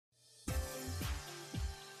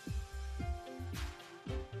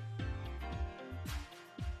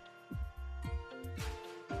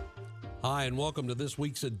Hi, and welcome to this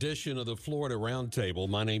week's edition of the Florida Roundtable.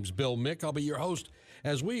 My name's Bill Mick. I'll be your host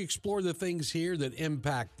as we explore the things here that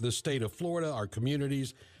impact the state of Florida, our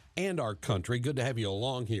communities, and our country. Good to have you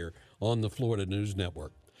along here on the Florida News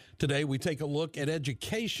Network. Today, we take a look at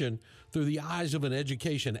education through the eyes of an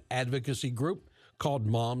education advocacy group called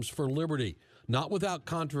Moms for Liberty. Not without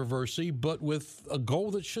controversy, but with a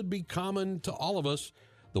goal that should be common to all of us: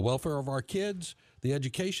 the welfare of our kids, the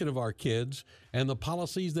education of our kids, and the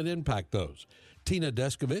policies that impact those. Tina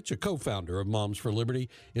Deskovich, a co-founder of Moms for Liberty,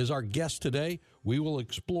 is our guest today. We will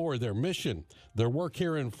explore their mission, their work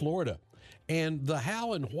here in Florida, and the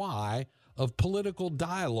how and why of political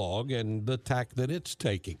dialogue and the tack that it's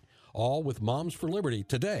taking. All with Moms for Liberty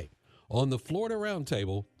today on the Florida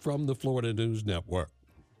Roundtable from the Florida News Network.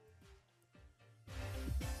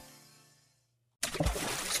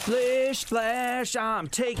 Splish, splash, I'm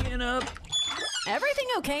taking up. Everything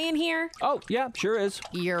okay in here? Oh, yeah, sure is.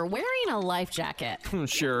 You're wearing a life jacket.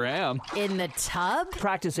 Sure am. In the tub?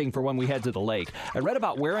 Practicing for when we head to the lake. I read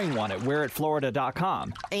about wearing one at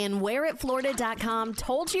wearitflorida.com. And wearitflorida.com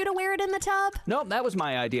told you to wear it in the tub? Nope, that was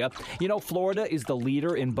my idea. You know, Florida is the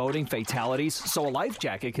leader in boating fatalities, so a life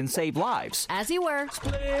jacket can save lives. As you were.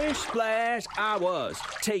 Splish, splash, I was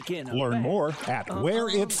taking a Learn bath. more at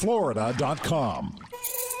wearitflorida.com.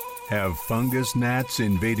 Have fungus gnats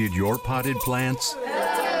invaded your potted plants?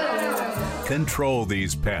 Control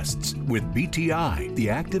these pests with BTI, the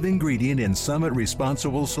active ingredient in Summit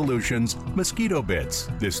Responsible Solutions mosquito bits.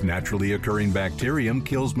 This naturally occurring bacterium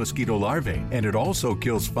kills mosquito larvae, and it also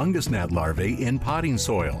kills fungus gnat larvae in potting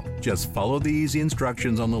soil. Just follow the easy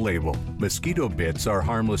instructions on the label. Mosquito bits are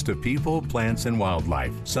harmless to people, plants, and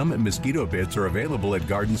wildlife. Summit mosquito bits are available at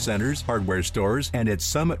garden centers, hardware stores, and at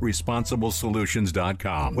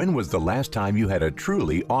summitresponsiblesolutions.com. When was the last time you had a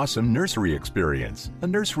truly awesome nursery experience? A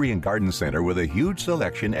nursery and garden center with a huge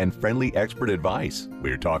selection and friendly expert advice.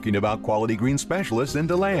 We're talking about Quality Green specialists in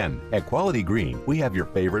DeLand. At Quality Green, we have your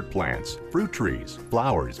favorite plants, fruit trees,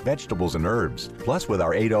 flowers, vegetables, and herbs. Plus, with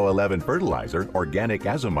our 8011 fertilizer, organic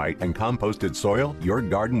azomite, and composted soil, your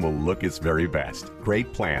garden will look its very best.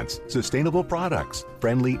 Great plants, sustainable products,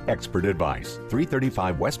 friendly expert advice.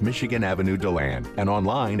 335 West Michigan Avenue, DeLand, and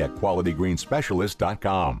online at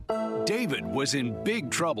qualitygreenspecialist.com. David was in big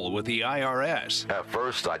trouble with the IRS. At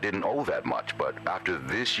first, I didn't owe that much, but after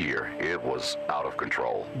this year, it was out of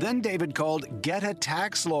control. Then David called Get a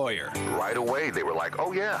Tax Lawyer. Right away, they were like,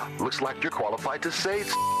 oh yeah, looks like you're qualified to say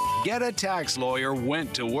it. Get a Tax Lawyer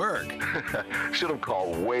went to work. Should have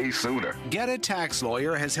called way sooner. Get a Tax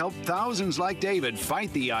Lawyer has helped thousands like David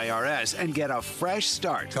fight the IRS and get a fresh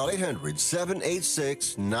start. Call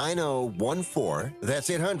 800-786-9014.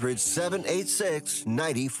 That's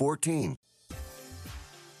 800-786-9014.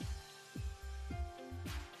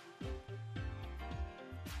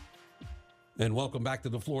 And welcome back to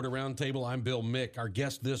the Florida Roundtable. I'm Bill Mick. Our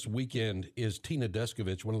guest this weekend is Tina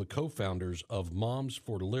Deskovich, one of the co-founders of Moms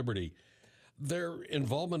for Liberty. Their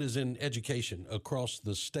involvement is in education across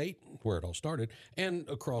the state, where it all started, and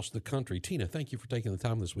across the country. Tina, thank you for taking the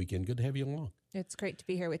time this weekend. Good to have you along. It's great to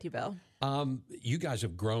be here with you, Bill. You guys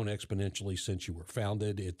have grown exponentially since you were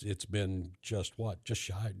founded. It's been just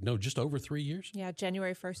over 3 years? Yeah,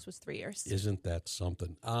 January 1st was 3 years. Isn't that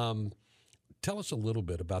something? Tell us a little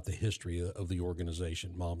bit about the history of the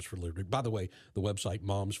organization, Moms for Liberty. By the way, the website,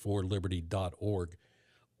 momsforliberty.org.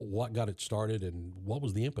 What got it started and what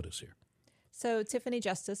was the impetus here? So Tiffany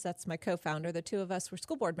Justice, that's my co-founder. The two of us were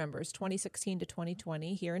school board members, 2016 to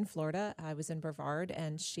 2020 here in Florida. I was in Brevard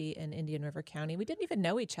and she in Indian River County. We didn't even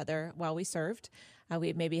know each other while we served.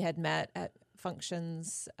 We maybe had met at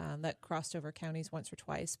functions that crossed over counties once or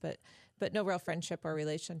twice, but no real friendship or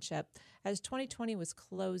relationship. As 2020 was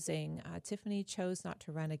closing, Tiffany chose not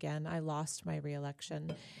to run again. I lost my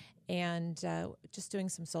reelection. And just doing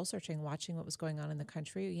some soul searching, watching what was going on in the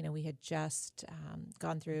country. You know, we had just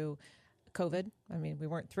gone through COVID. I mean, we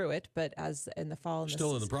weren't through it, but as in the fall.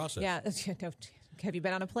 Still in the process. Yeah. Have you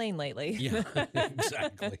been on a plane lately? Yeah,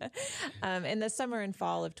 exactly. In the summer and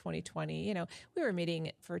fall of 2020, you know, we were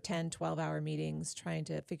meeting for 10, 12-hour meetings, trying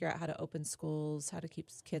to figure out how to open schools, how to keep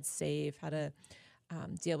kids safe, how to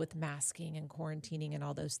deal with masking and quarantining and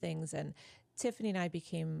all those things. And Tiffany and I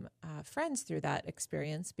became friends through that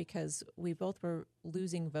experience because we both were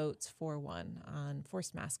losing votes 4-1 on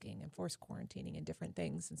forced masking and forced quarantining and different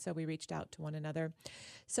things. And so we reached out to one another.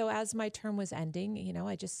 So as my term was ending, you know,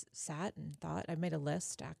 I just sat and thought, I made a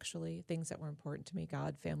list, actually, things that were important to me: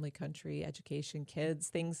 God, family, country, education, kids,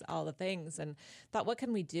 things, all the things, and thought, what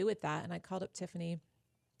can we do with that? And I called up Tiffany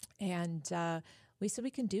and we said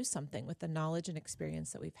we can do something with the knowledge and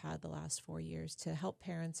experience that we've had the last 4 years to help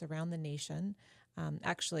parents around the nation.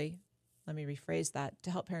 Actually, let me rephrase that,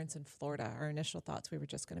 to help parents in Florida. Our initial thoughts, we were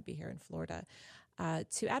just going to be here in Florida,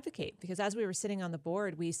 to advocate. Because as we were sitting on the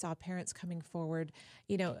board, we saw parents coming forward.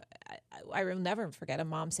 I will never forget a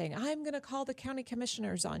mom saying, I'm going to call the county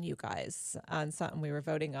commissioners on you guys on something we were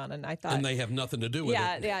voting on. And I thought... And they have nothing to do with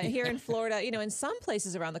it. Yeah, here in Florida, in some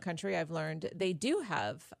places around the country, I've learned they do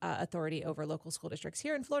have authority over local school districts.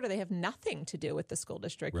 Here in Florida, they have nothing to do with the school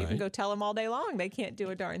district. Right. You can go tell them all day long. They can't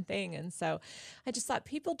do a darn thing. And so I just thought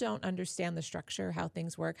people don't understand the structure, how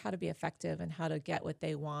things work, how to be effective, and how to get what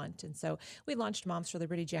they want. And so we launched Moms for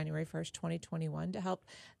Liberty January 1st, 2021 to help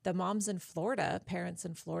the moms in Florida, parents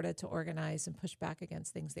in Florida, to organize and push back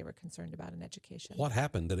against things they were concerned about in education. What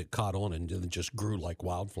happened that it caught on and then just grew like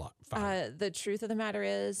wildfire? The truth of the matter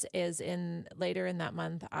is later in that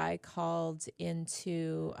month, I called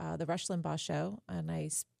into the Rush Limbaugh show, and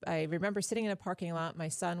I remember sitting in a parking lot. My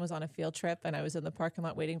son was on a field trip, and I was in the parking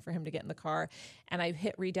lot waiting for him to get in the car, and I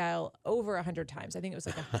hit redial over 100 times. I think it was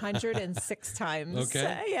like 106 times.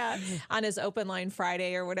 Okay. On his open line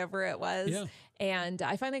Friday or whatever it was. Yeah. And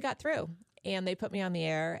I finally got through, and they put me on the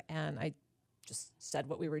air, and I just said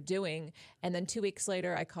what we were doing. And then 2 weeks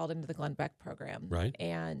later, I called into the Glenn Beck program. Right.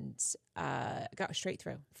 And got straight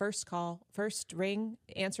through. First call, first ring,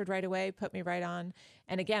 answered right away, put me right on.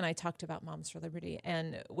 And again, I talked about Moms for Liberty.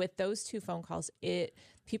 And with those 2 phone calls,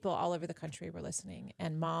 people all over the country were listening,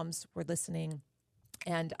 and moms were listening.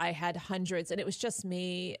 And I had hundreds, and it was just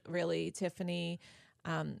me, really, Tiffany,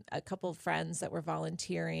 a couple of friends that were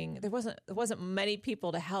volunteering. There wasn't many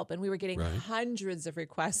people to help, and we were getting hundreds of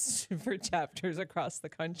requests for chapters across the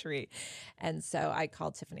country. And so I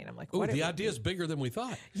called Tiffany, and I'm like, the idea is bigger than we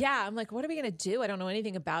thought. Yeah, I'm like, what are we going to do? I don't know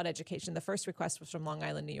anything about education. The first request was from Long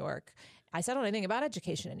Island, New York. I said, I don't know anything about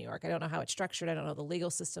education in New York. I don't know how it's structured. I don't know the legal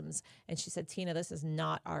systems. And she said, Tina, this is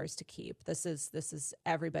not ours to keep. This is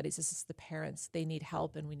everybody's. This is the parents. They need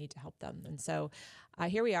help, and we need to help them. And so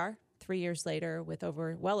here we are, 3 years later, with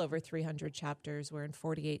well over 300 chapters. We're in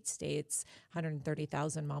 48 states,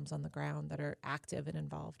 130,000 moms on the ground that are active and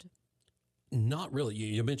involved. Not really.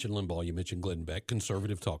 You mentioned Limbaugh. You mentioned Glenn Beck,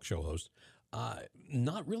 conservative talk show host.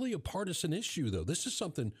 Not really a partisan issue, though. This is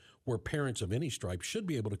something where parents of any stripe should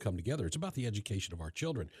be able to come together. It's about the education of our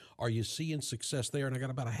children. Are you seeing success there? And I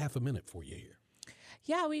got about a half a minute for you here.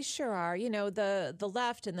 Yeah, we sure are. The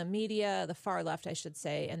left and the media, the far left, I should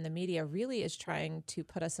say, and the media really is trying to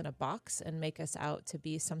put us in a box and make us out to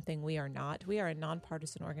be something we are not. We are a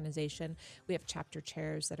nonpartisan organization. We have chapter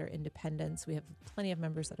chairs that are independents. We have plenty of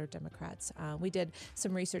members that are Democrats. We did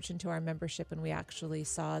some research into our membership, and we actually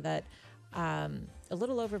saw that a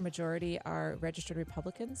little over majority are registered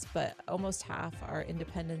Republicans, but almost half are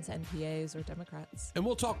independents, NPAs, or Democrats. And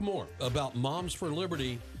we'll talk more about Moms for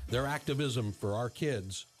Liberty, their activism for our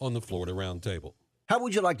kids on the Florida Roundtable. How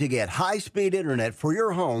would you like to get high-speed internet for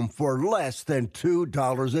your home for less than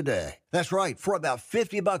 $2 a day? That's right. For about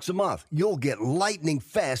 $50 a month, you'll get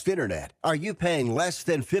lightning-fast internet. Are you paying less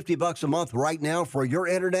than $50 a month right now for your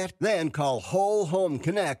internet? Then call Whole Home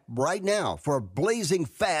Connect right now for blazing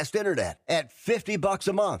fast internet at $50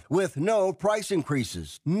 a month with no price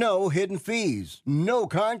increases, no hidden fees, no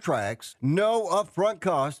contracts, no upfront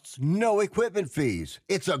costs, no equipment fees.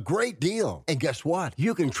 It's a great deal. And guess what?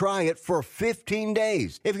 You can try it for 15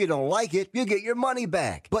 days. If you don't like it, you get your money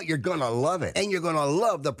back. But you're going to love it, and you're going to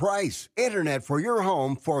love the price. Internet for your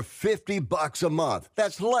home for $50 a month.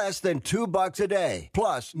 That's less than $2 a day.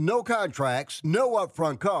 Plus, no contracts, no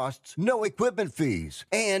upfront costs, no equipment fees,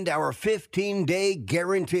 and our 15-day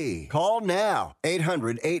guarantee. Call now.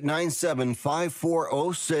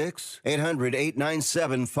 800-897-5406.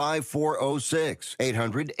 800-897-5406.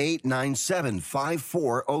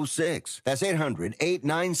 800-897-5406. That's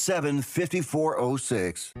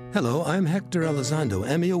 800-897-5406. Hello, I'm Hector Elizondo,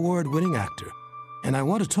 Emmy Award-winning actor. And I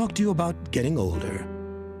want to talk to you about getting older.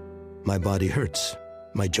 My body hurts,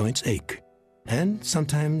 my joints ache, and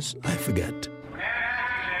sometimes I forget.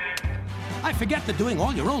 I forget that doing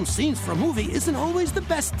all your own scenes for a movie isn't always the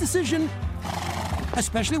best decision.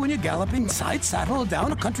 Especially when you're galloping side saddle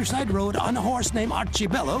down a countryside road on a horse named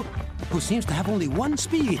Archibello, who seems to have only one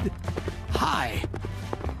speed, high.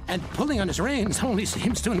 And pulling on his reins only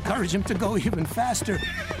seems to encourage him to go even faster.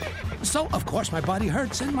 So, of course, my body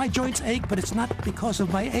hurts and my joints ache, but it's not because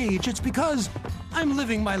of my age. It's because I'm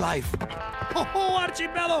living my life. Oh,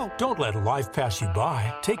 Archibello! Don't let life pass you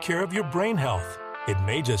by. Take care of your brain health. It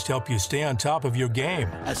may just help you stay on top of your game.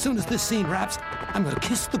 As soon as this scene wraps, I'm going to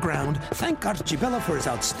kiss the ground, thank Archibello for his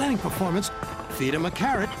outstanding performance, feed him a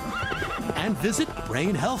carrot, and visit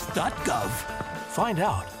brainhealth.gov. Find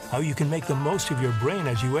out how you can make the most of your brain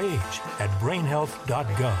as you age at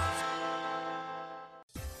brainhealth.gov.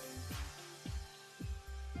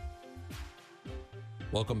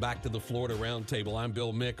 Welcome back to the Florida Roundtable. I'm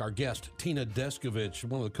Bill Mick. Our guest, Tina Deskovich,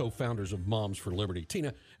 one of the co-founders of Moms for Liberty.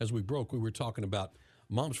 Tina, as we broke, we were talking about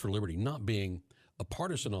Moms for Liberty not being a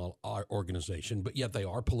partisan organization, but yet they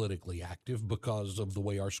are politically active because of the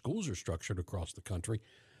way our schools are structured across the country.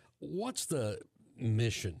 What's the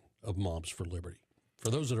mission of Moms for Liberty? For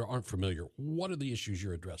those that aren't familiar, what are the issues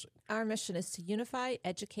you're addressing? Our mission is to unify,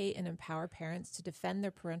 educate, and empower parents to defend their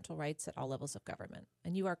parental rights at all levels of government.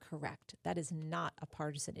 And you are correct. That is not a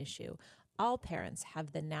partisan issue. All parents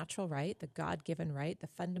have the natural right, the God-given right, the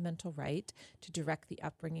fundamental right to direct the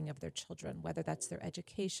upbringing of their children, whether that's their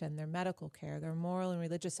education, their medical care, their moral and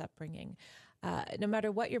religious upbringing. No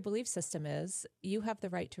matter what your belief system is, you have the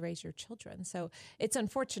right to raise your children. So it's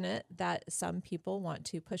unfortunate that some people want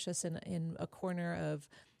to push us in a corner of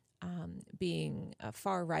being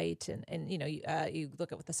far right. And you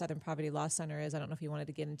look at what the Southern Poverty Law Center is. I don't know if you wanted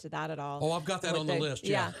to get into that at all. Oh, I've got that on the list.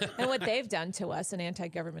 Yeah. And what they've done to us, an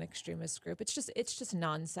anti-government extremist group, it's just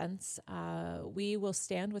nonsense. We will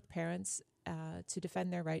stand with parents to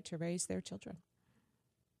defend their right to raise their children.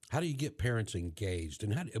 How do you get parents engaged?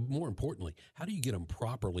 And more importantly, how do you get them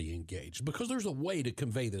properly engaged? Because there's a way to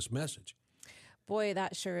convey this message. Boy,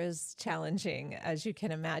 that sure is challenging, as you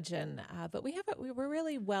can imagine. But we're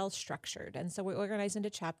really well structured. And so we're organized into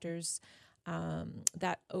chapters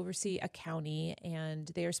that oversee a county, and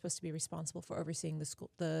they are supposed to be responsible for overseeing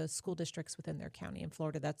the school districts within their county. In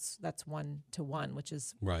Florida, that's 1-to-1, which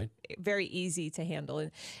is right. Very easy to handle.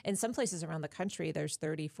 And in some places around the country, there's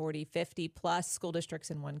 30, 40, 50 plus school districts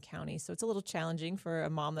in one county. So it's a little challenging for a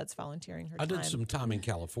mom that's volunteering her time. I did some time in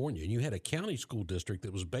California, and you had a county school district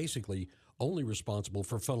that was basically only responsible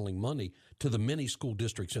for funneling money to the many school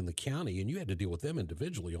districts in the county, and you had to deal with them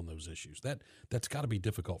individually on those issues. That's got to be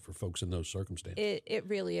difficult for folks in those circumstances. It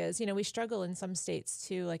really is. We struggle in some states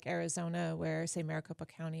too, like Arizona, where, say, Maricopa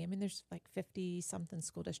County, there's like 50-something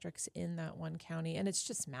school districts in that one county, and it's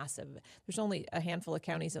just massive. There's only a handful of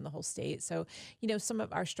counties in the whole state. So, some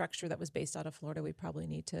of our structure that was based out of Florida, we probably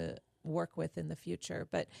need to work with in the future.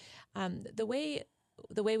 But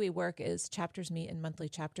the way we work is chapters meet in monthly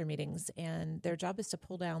chapter meetings, and their job is to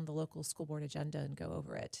pull down the local school board agenda and go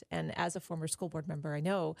over it. And as a former school board member, I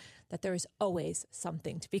know that there is always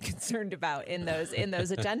something to be concerned about in those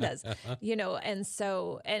agendas, and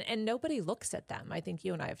so, and nobody looks at them. I think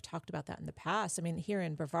you and I have talked about that in the past. Here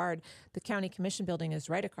in Brevard, the county commission building is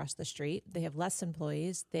right across the street. They have less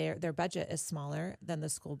employees. Their budget is smaller than the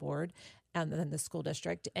school board and than the school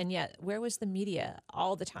district. And yet, where was the media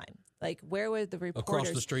all the time? Like, where were the reporters?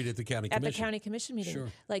 Across the street at the county commission. At the county commission meeting. Sure.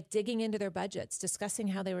 Like, digging into their budgets, discussing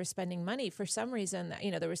how they were spending money. For some reason,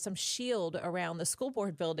 there was some shield around the school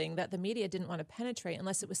board building that the media didn't want to penetrate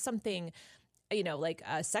unless it was something, like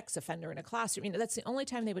a sex offender in a classroom. That's the only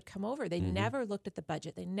time they would come over. They never looked at the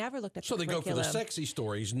budget. They never looked at the curriculum. So they go for the sexy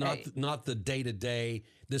stories, not the day-to-day,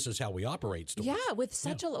 this is how we operate stories. Yeah, with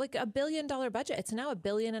such $1 billion budget. It's now $1.5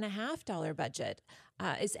 billion budget.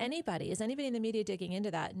 Is anybody in the media digging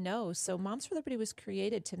into that? No. So Moms for Liberty was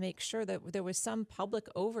created to make sure that there was some public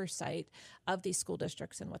oversight of these school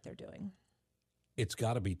districts and what they're doing. It's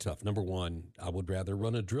got to be tough. Number one, I would rather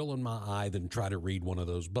run a drill in my eye than try to read one of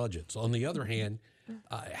those budgets. On the other hand,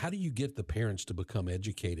 how do you get the parents to become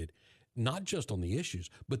educated, not just on the issues,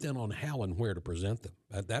 but then on how and where to present them?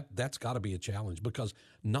 That's got to be a challenge because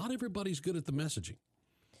not everybody's good at the messaging.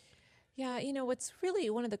 Yeah, what's really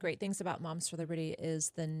one of the great things about Moms for Liberty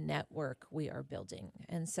is the network we are building.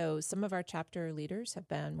 And so some of our chapter leaders have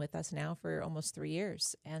been with us now for almost 3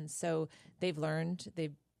 years. And so they've learned,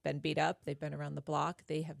 they've been beat up, they've been around the block,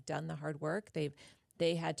 they have done the hard work,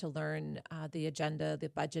 they had to learn the agenda, the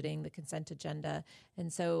budgeting, the consent agenda.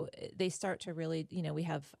 And so they start to really, we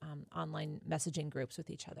have online messaging groups with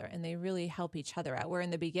each other, and they really help each other out. Where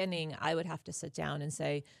in the beginning, I would have to sit down and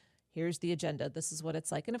say, here's the agenda. This is what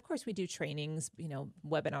it's like. And of course, we do trainings,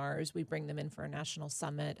 webinars. We bring them in for a national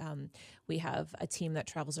summit. We have a team that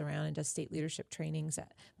travels around and does state leadership trainings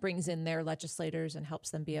that brings in their legislators and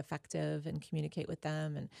helps them be effective and communicate with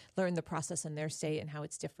them and learn the process in their state and how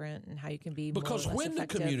it's different and how you can be because more or less when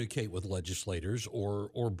effective. To communicate with legislators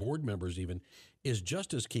or board members even is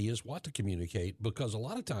just as key as what to communicate, because a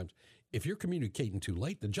lot of times if you're communicating too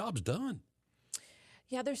late, the job's done.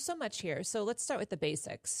 Yeah, there's so much here. So let's start with the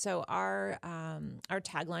basics. So our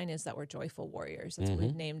tagline is that we're joyful warriors. That's what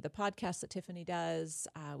we've named the podcast that Tiffany does.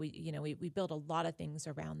 We build a lot of things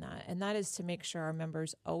around that, and that is to make sure our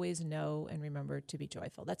members always know and remember to be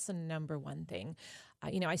joyful. That's the number one thing.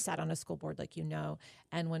 I sat on a school board, like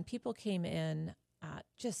and when people came in,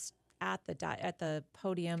 just at the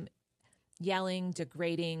podium, yelling,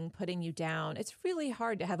 degrading, putting you down. It's really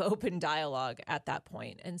hard to have open dialogue at that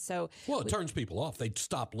point. And so, well, it turns people off. They'd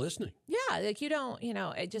stop listening. Yeah, like you don't,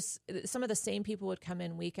 it just, some of the same people would come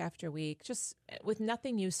in week after week, just with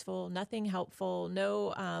nothing useful, nothing helpful,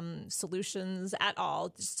 no solutions at all,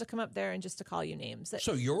 just to come up there and just to call you names.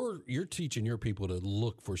 So you're teaching your people to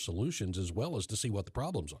look for solutions as well as to see what the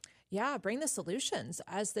problems are. Yeah, bring the solutions.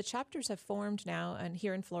 As the chapters have formed now, and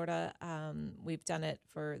here in Florida, we've done it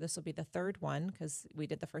this will be the third one because we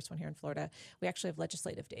did the first one here in Florida. We actually have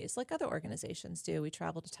legislative days like other organizations do. We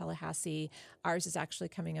travel to Tallahassee. Ours is actually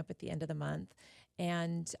coming up at the end of the month.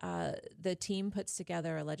 And the team puts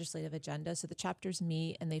together a legislative agenda. So the chapters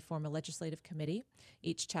meet and they form a legislative committee.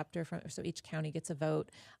 Each chapter, so each county gets a vote.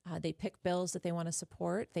 They pick bills that they want to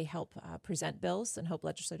support. They help present bills and hope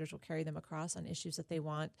legislators will carry them across on issues that they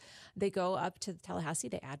want. They go up to Tallahassee.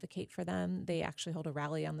 They advocate for them. They actually hold a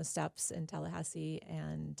rally on the steps in Tallahassee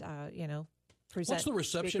and, present. What's the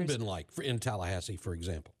reception speakers. been like in Tallahassee, for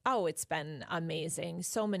example? Oh, it's been amazing.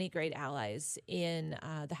 So many great allies in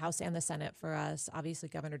the House and the Senate for us. Obviously,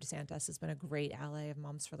 Governor DeSantis has been a great ally of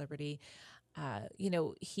Moms for Liberty.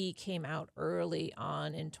 He came out early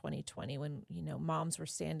on in 2020 when, moms were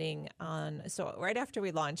standing on. So right after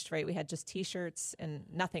we launched, right, we had just T-shirts and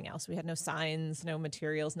nothing else. We had no signs, no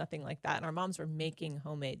materials, nothing like that. And our moms were making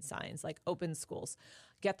homemade signs like open schools,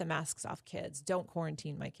 get the masks off kids, don't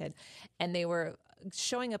quarantine my kid. And they were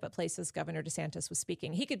showing up at places Governor DeSantis was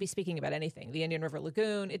speaking. He could be speaking about anything, the Indian River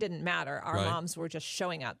Lagoon. It didn't matter. Our moms were just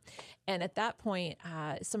showing up. And at that point,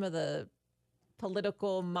 some of the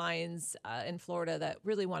political minds in Florida that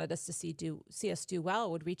really wanted us to see us do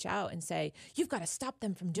well would reach out and say, you've got to stop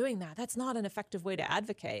them from doing that. That's not an effective way to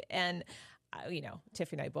advocate. And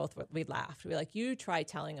Tiffany and I both, we laughed. We were like, you try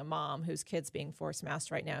telling a mom whose kid's being force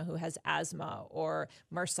masked right now, who has asthma or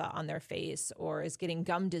MRSA on their face or is getting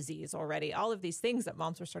gum disease already, all of these things that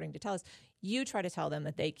moms were starting to tell us, you try to tell them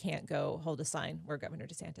that they can't go hold a sign where Governor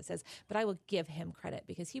DeSantis is. But I will give him credit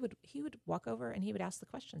because he would walk over and he would ask the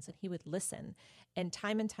questions and he would listen. And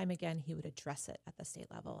time again, he would address it at the state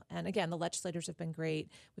level. And again, the legislators have been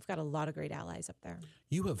great. We've got a lot of great allies up there.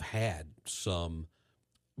 You have had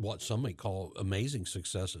what some may call amazing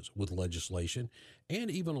successes with legislation and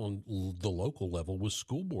even on the local level with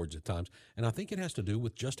school boards at times. And I think it has to do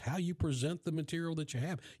with just how you present the material that you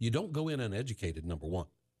have. You don't go in uneducated, number one.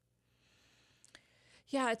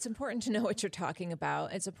 Yeah, it's important to know what you're talking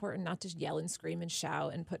about. It's important not to yell and scream and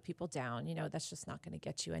shout and put people down. That's just not going to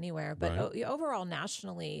get you anywhere. But overall,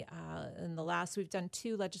 nationally, we've done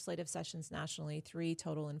 2 legislative sessions nationally, 3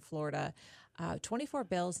 total in Florida, 24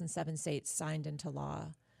 bills in 7 states signed into law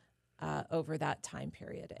over that time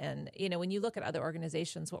period. And, when you look at other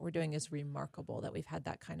organizations, what we're doing is remarkable that we've had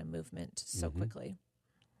that kind of movement so quickly.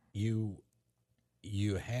 You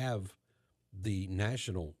have the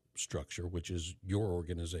national structure, which is your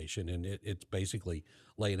organization, and it's basically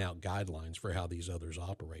laying out guidelines for how these others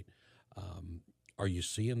operate. Are you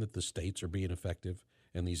seeing that the states are being effective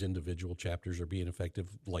and these individual chapters are being effective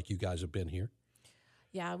like you guys have been here?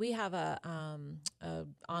 Yeah, we have a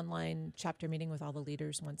online chapter meeting with all the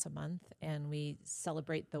leaders once a month, and we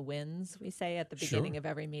celebrate the wins, we say, at the beginning of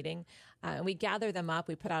every meeting. And we gather them up.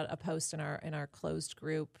 We put out a post in our closed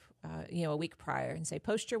group, a week prior, and say,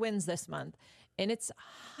 post your wins this month. And it's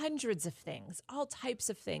hundreds of things, all types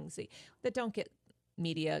of things that don't get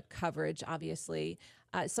media coverage, obviously.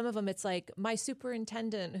 Some of them, it's like my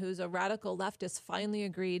superintendent, who's a radical leftist, finally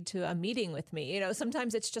agreed to a meeting with me.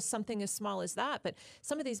 Sometimes it's just something as small as that. But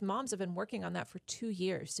some of these moms have been working on that for 2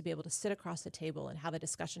 years to be able to sit across the table and have a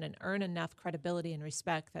discussion and earn enough credibility and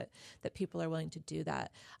respect that people are willing to do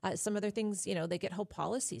that. Some other things, they get whole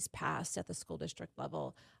policies passed at the school district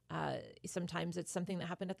level. Sometimes it's something that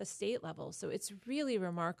happened at the state level. So it's really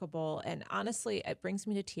remarkable. And honestly, it brings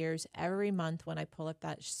me to tears every month when I pull up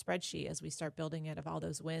that spreadsheet as we start building it of all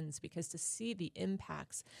those wins, because to see the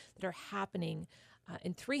impacts that are happening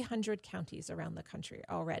in 300 counties around the country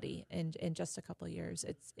already in just a couple of years,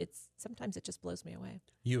 it's sometimes it just blows me away.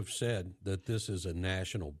 You have said that this is a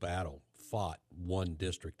national battle fought one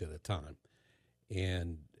district at a time.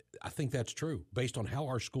 And I think that's true. Based on how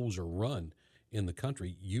our schools are run in the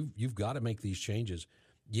country, you've got to make these changes.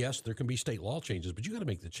 Yes, there can be state law changes, but you got to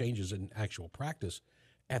make the changes in actual practice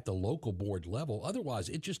at the local board level. Otherwise,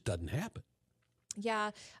 it just doesn't happen.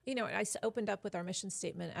 Yeah. I opened up with our mission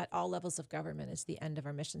statement at all levels of government is the end of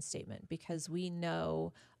our mission statement, because we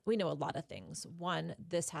know we know a lot of things. One,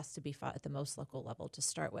 this has to be fought at the most local level to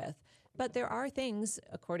start with. But there are things,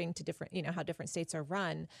 according to different, how different states are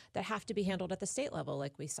run, that have to be handled at the state level,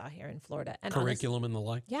 like we saw here in Florida. And curriculum and the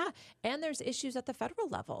like. Yeah, and there's issues at the federal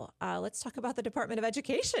level. Let's talk about the Department of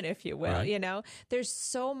Education, if you will. Right. There's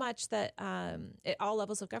so much that at all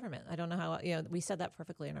levels of government. I don't know how. We said that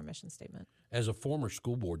perfectly in our mission statement. As a former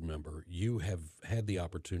school board member, you have had the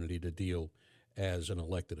opportunity to deal as an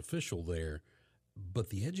elected official there. But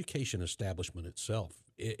the education establishment itself,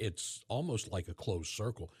 it's almost like a closed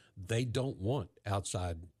circle. They don't want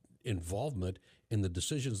outside involvement in the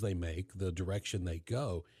decisions they make, the direction they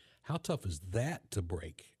go. How tough is that to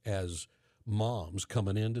break as moms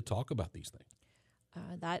coming in to talk about these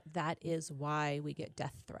things? That is why we get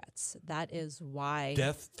death threats. That is why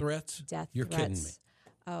death threats. You're threats. Kidding me.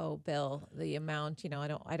 Oh, Bill, the amount.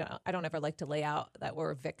 I don't ever like to lay out that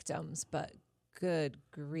we're victims, but good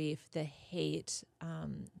grief, the hate,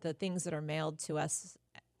 the things that are mailed to us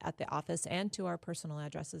at the office and to our personal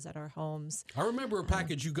addresses at our homes. I remember a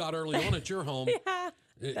package you got early on at your home.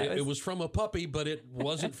 Yeah, it was from a puppy, but it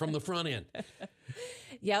wasn't from the front end.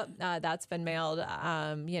 Yep, that's been mailed.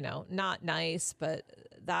 Not nice, but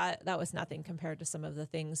that was nothing compared to some of the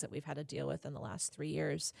things that we've had to deal with in the last 3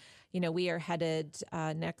 years. We are headed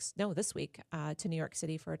this week to New York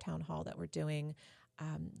City for a town hall that we're doing.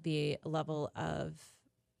 The level of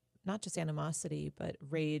not just animosity, but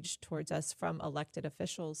rage towards us from elected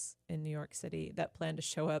officials in New York City that plan to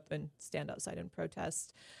show up and stand outside and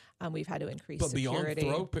protest. We've had to increase security.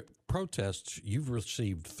 But beyond protests, you've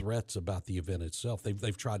received threats about the event itself.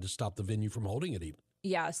 They've tried to stop the venue from holding it even.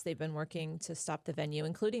 Yes, they've been working to stop the venue,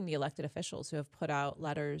 including the elected officials who have put out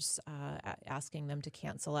letters asking them to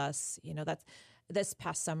cancel us. That's this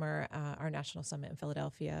past summer, our national summit in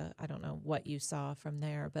Philadelphia. I don't know what you saw from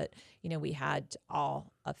there, but we had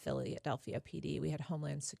all of Philadelphia PD. We had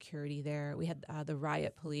Homeland Security there. We had the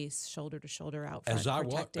riot police shoulder to shoulder out front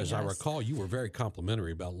protecting us. As I recall, you were very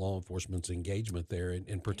complimentary about law enforcement's engagement there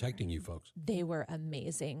in protecting you folks. They were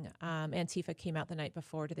amazing. Antifa came out the night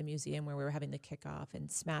before to the museum where we were having the kickoff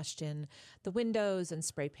and smashed in the windows and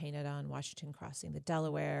spray painted on Washington crossing the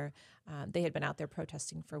Delaware. They had been out there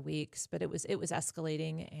protesting for weeks, but it was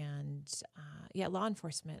escalating, and law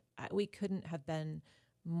enforcement, we couldn't have been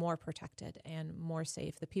more protected and more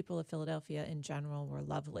safe. The people of Philadelphia in general were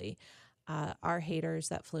lovely. Our haters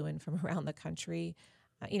that flew in from around the country,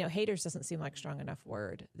 haters doesn't seem like a strong enough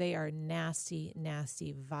word. They are nasty,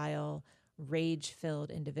 nasty, vile,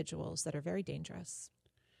 rage-filled individuals that are very dangerous.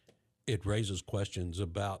 It raises questions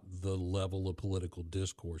about the level of political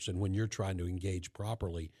discourse, and when you're trying to engage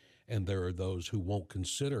properly and there are those who won't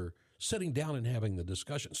consider sitting down and having the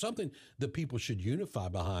discussion, something that people should unify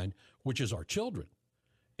behind, which is our children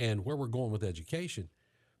and where we're going with education.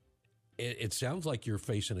 It sounds like you're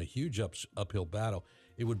facing a huge uphill battle.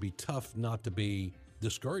 It would be tough not to be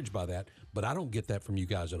discouraged by that, but I don't get that from you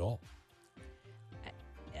guys at all.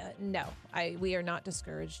 No, we are not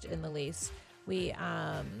discouraged in the least. We,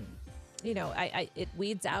 it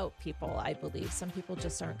weeds out people, I believe. Some people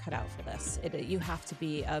just aren't cut out for this. You have to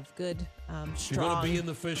be of good, strong If you're going to be in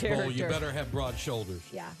the fishbowl, you better have broad shoulders.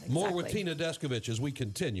 Yeah, exactly. More with Tina Deskovich as we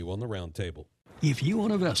continue on the Roundtable. If you own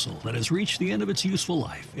a vessel that has reached the end of its useful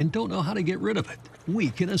life and don't know how to get rid of it, we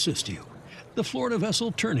can assist you. The Florida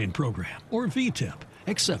Vessel Turn-In Program, or VTIP,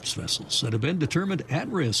 accepts vessels that have been determined at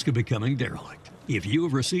risk of becoming derelict. If you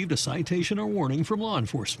have received a citation or warning from law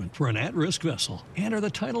enforcement for an at-risk vessel and are the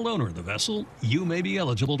title owner of the vessel, you may be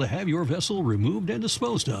eligible to have your vessel removed and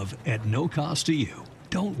disposed of at no cost to you.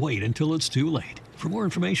 Don't wait until it's too late. For more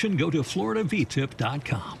information, go to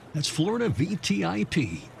floridavtip.com. That's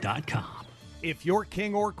floridavtip.com. If your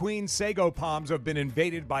king or queen sago palms have been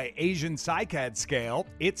invaded by Asian cycad scale,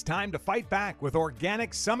 it's time to fight back with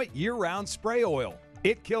organic Summit year-round spray oil.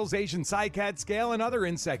 It kills Asian cycad scale and other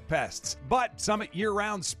insect pests. But Summit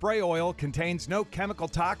year-round spray oil contains no chemical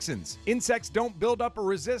toxins. Insects don't build up a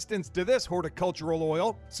resistance to this horticultural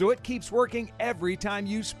oil, so it keeps working every time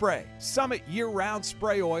you spray. Summit year-round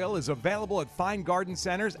spray oil is available at fine garden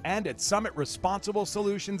centers and at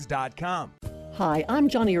summitresponsiblesolutions.com. Hi, I'm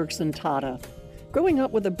Johnny Erickson Tata. Growing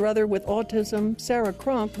up with a brother with autism, Sarah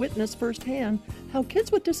Cronk witnessed firsthand how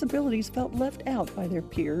kids with disabilities felt left out by their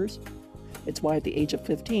peers. It's why at the age of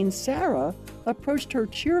 15, Sarah approached her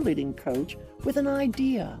cheerleading coach with an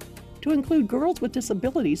idea to include girls with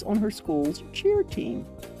disabilities on her school's cheer team.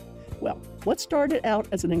 Well, what started out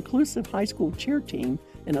as an inclusive high school cheer team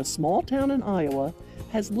in a small town in Iowa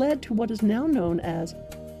has led to what is now known as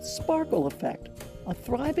Sparkle Effect, a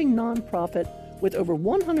thriving nonprofit with over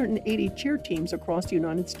 180 cheer teams across the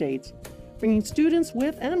United States, bringing students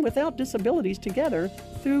with and without disabilities together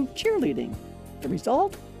through cheerleading. The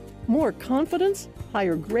result? More confidence,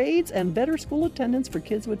 higher grades, and better school attendance for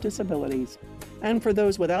kids with disabilities. And for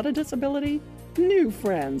those without a disability, new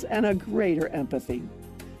friends and a greater empathy.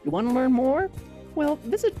 You want to learn more? Well,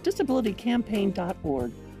 visit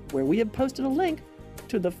disabilitycampaign.org, where we have posted a link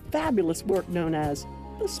to the fabulous work known as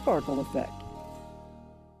the Sparkle Effect.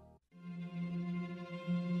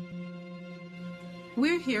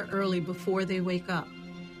 We're here early before they wake up.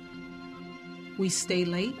 We stay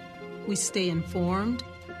late, we stay informed,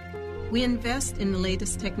 we invest in the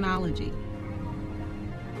latest technology.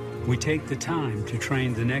 We take the time to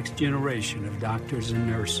train the next generation of doctors and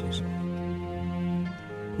nurses.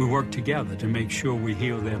 We work together to make sure we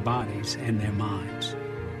heal their bodies and their minds.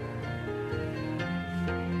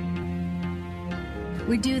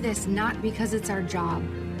 We do this not because it's our job,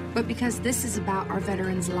 but because this is about our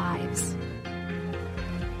veterans' lives.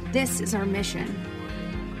 This is our mission.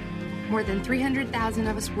 More than 300,000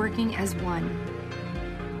 of us working as one,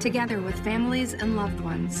 together with families and loved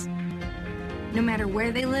ones. No matter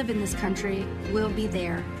where they live in this country, we'll be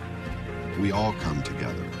there. We all come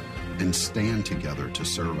together and stand together to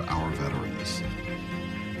serve our veterans.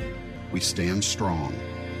 We stand strong,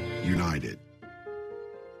 united.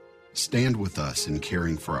 Stand with us in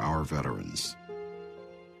caring for our veterans.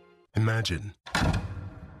 Imagine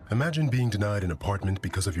being denied an apartment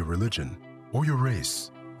because of your religion, or your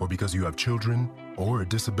race, or because you have children, or a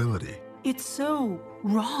disability. It's so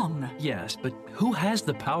wrong. Yes, but who has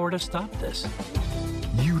the power to stop this?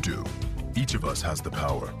 You do. Each of us has the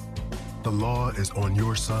power. The law is on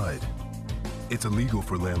your side. It's illegal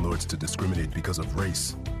for landlords to discriminate because of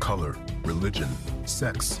race, color, religion,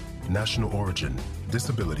 sex, national origin,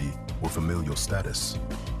 disability, or familial status.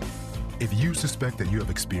 If you suspect that you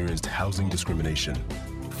have experienced housing discrimination,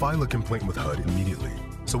 file a complaint with HUD immediately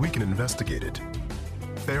so we can investigate it.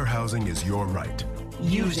 Fair housing is your right.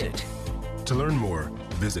 Use it. To learn more,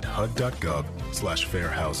 visit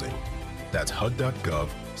hud.gov/fairhousing. That's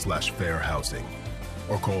hud.gov/fairhousing.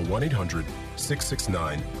 Or call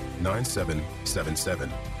 1-800-669-9777.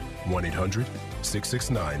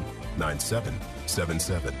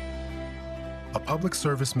 1-800-669-9777. A public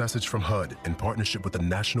service message from HUD in partnership with the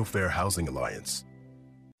National Fair Housing Alliance.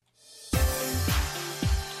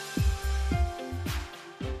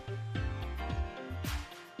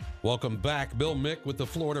 Welcome back. Bill Mick with the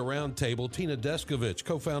Florida Roundtable. Tina Deskovich,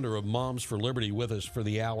 co-founder of Moms for Liberty, with us for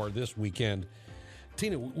the hour this weekend.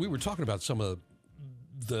 Tina, we were talking about some of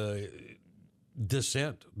the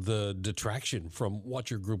dissent, the detraction from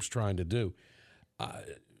what your group's trying to do.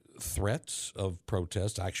 Threats of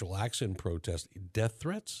protest, actual acts in protest, death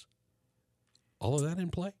threats, all of that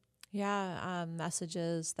in play? Yeah,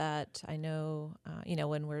 messages that I know,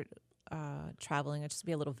 when we're traveling, just to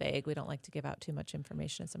be a little vague. We don't like to give out too much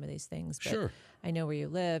information on some of these things. But sure. I know where you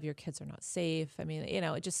live. Your kids are not safe. I mean,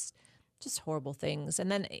 just horrible things.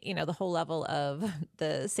 And then, the whole level of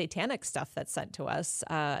the satanic stuff that's sent to us.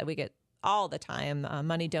 We get all the time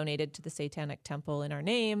money donated to the Satanic Temple in our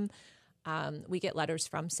name. We get letters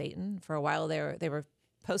from Satan. For a while they were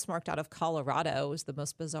postmarked out of Colorado. It was the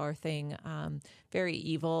most bizarre thing. Very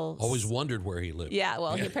evil. Always wondered where he lived. Yeah,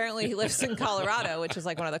 well, apparently he lives in Colorado, which is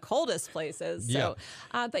like one of the coldest places. Yeah.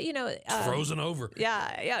 So, but frozen over.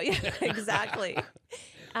 Yeah, exactly.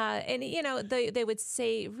 And they would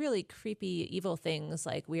say really creepy, evil things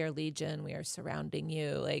like "We are Legion, we are surrounding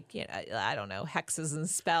you." Like I don't know, hexes and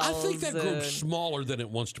spells. I think that group's smaller than it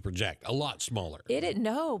wants to project. A lot smaller.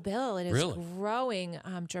 No, Bill. It is really growing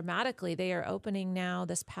dramatically. They are opening now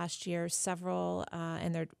this past year several,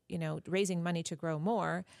 and they're raising money to grow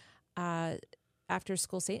more. After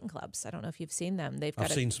school Satan clubs. I don't know if you've seen them.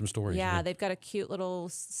 I've seen some stories. Yeah, they've got a cute little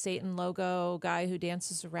Satan logo guy who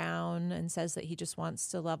dances around and says that he just wants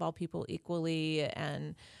to love all people equally,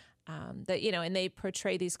 and and they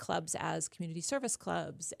portray these clubs as community service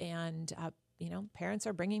clubs, and parents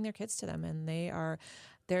are bringing their kids to them, and they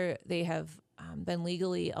have been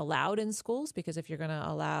legally allowed in schools, because if you're going to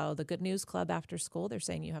allow the Good News Club after school, they're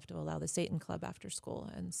saying you have to allow the Satan Club after school,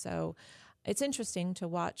 and so it's interesting to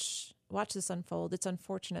watch this unfold. It's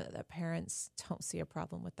unfortunate that parents don't see a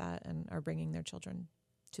problem with that and are bringing their children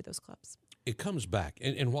to those clubs. It comes back.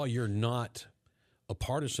 And while you're not a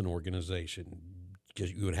partisan organization,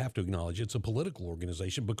 because you would have to acknowledge it's a political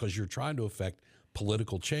organization, because you're trying to affect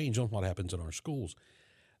political change on what happens in our schools.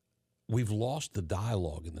 We've lost the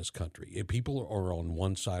dialogue in this country. People are on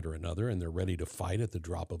one side or another, and they're ready to fight at the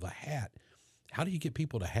drop of a hat. How do you get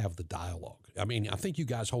people to have the dialogue? I mean, I think you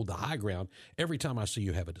guys hold the high ground. Every time I see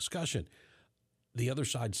you have a discussion, the other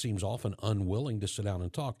side seems often unwilling to sit down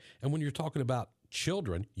and talk. And when you're talking about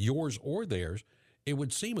children, yours or theirs, it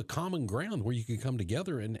would seem a common ground where you could come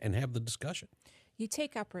together and have the discussion. You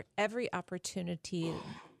take up every opportunity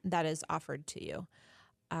that is offered to you.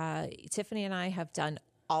 Tiffany and I have done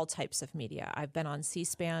all types of media. I've been on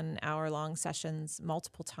C-SPAN hour-long sessions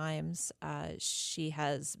multiple times. She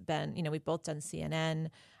has been, we've both done CNN.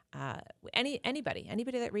 Anybody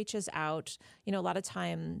that reaches out, a lot of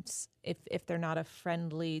times if they're not a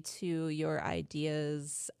friendly to your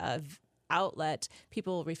ideas of outlet,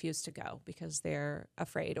 people refuse to go because they're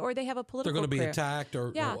afraid or they have a political They're going to be career. attacked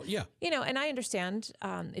or yeah. And I understand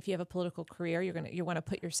if you have a political career, you want to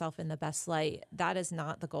put yourself in the best light. That is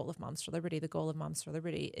not the goal of Moms for Liberty. The goal of Moms for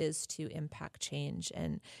Liberty is to impact change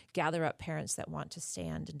and gather up parents that want to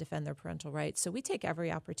stand and defend their parental rights. So we take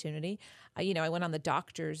every opportunity. I went on the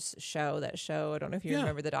Doctors show, I don't know if you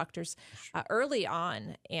remember the Doctors, early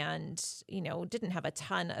on and, didn't have a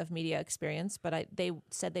ton of media experience, but they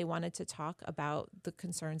said they wanted to talk about the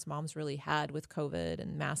concerns moms really had with COVID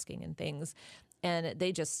and masking and things. And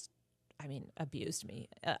they just, abused me.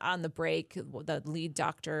 On the break, the lead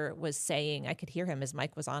doctor was saying, I could hear him, his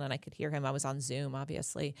mic was on and I could hear him. I was on Zoom,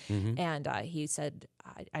 obviously. Mm-hmm. And he said,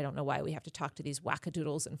 I don't know why we have to talk to these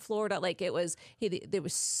wackadoodles in Florida. Like it was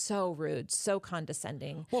so rude, so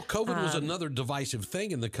condescending. Well, COVID was another divisive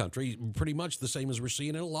thing in the country, pretty much the same as we're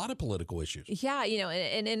seeing in a lot of political issues. Yeah,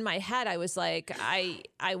 and in my head, I was like, I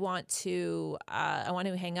want to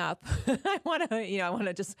hang up. It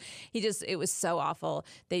was so awful.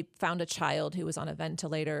 They found a child who was on a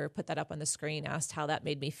ventilator, put that up on the screen, asked how that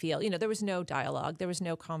made me feel. There was no dialogue, there was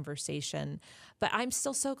no conversation, but I'm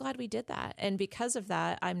still so glad we did that. And because of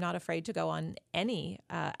that, I'm not afraid to go on any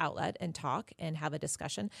outlet and talk and have a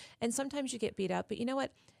discussion. And sometimes you get beat up, but you know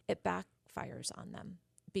what? It backfires on them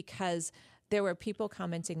because there were people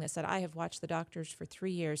commenting that said, I have watched the Doctors for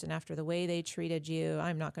 3 years, and after the way they treated you,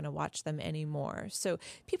 I'm not going to watch them anymore. So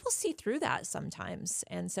people see through that sometimes.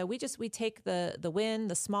 And so we take the win,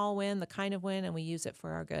 the small win, the kind of win, and we use it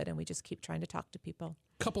for our good, and we just keep trying to talk to people.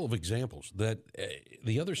 Couple of examples that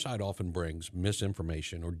the other side often brings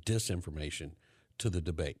misinformation or disinformation to the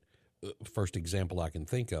debate. First example I can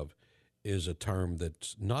think of is a term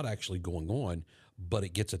that's not actually going on, but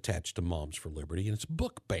it gets attached to Moms for Liberty, and it's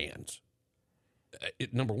book bans.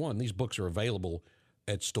 Number one, these books are available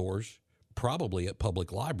at stores, probably at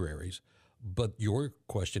public libraries, but your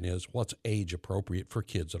question is, what's age appropriate for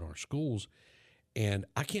kids in our schools? And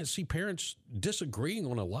I can't see parents disagreeing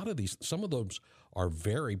on a lot of these. Some of those are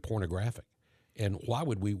very pornographic. And why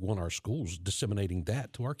would we want our schools disseminating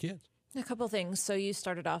that to our kids? A couple of things. So you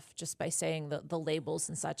started off just by saying the labels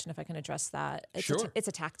and such, and if I can address that. Sure. It's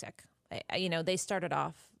a tactic. They started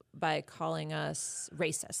off by calling us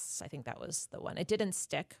racists. I think that was the one. It didn't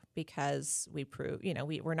stick because we proved,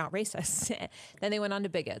 we're not racist. Then they went on to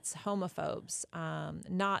bigots, homophobes,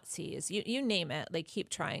 Nazis, you name it. They keep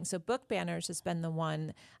trying. So book banners has been the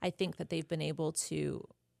one I think that they've been able to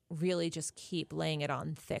really just keep laying it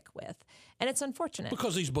on thick with. And it's unfortunate.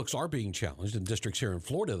 Because these books are being challenged in districts here in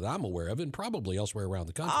Florida that I'm aware of and probably elsewhere around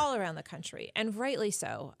the country. All around the country, and rightly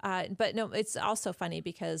so. But no, it's also funny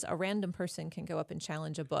because a random person can go up and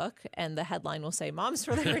challenge a book and the headline will say, Moms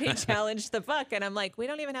for Liberty challenged the book. And I'm like, we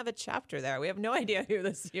don't even have a chapter there. We have no idea who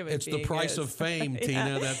this human being is. It's the price of fame,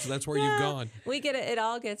 Tina. That's where you've gone. We get it. It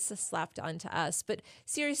all gets slapped onto us. But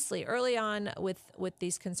seriously, early on with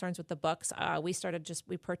these concerns with the books,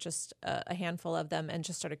 we purchased a handful of them and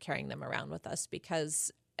just started carrying them around with us because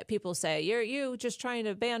people say, you just trying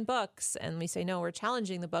to ban books. And we say, no, we're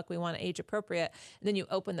challenging the book. We want age appropriate. And then you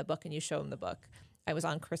open the book and you show them the book. I was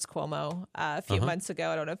on Chris Cuomo a few months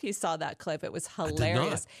ago. I don't know if you saw that clip. It was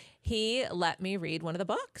hilarious. He let me read one of the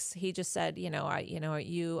books. He just said, you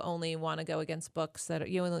only want to go against books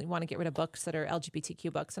you only want to get rid of books that are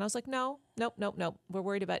LGBTQ books. And I was like, nope. We're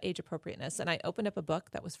worried about age appropriateness. And I opened up a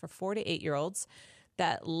book that was for 4 to 8 year olds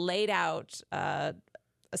that laid out a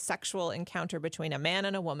sexual encounter between a man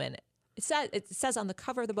and a woman. It says on the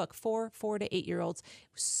cover of the book, 4 to 8 year olds. It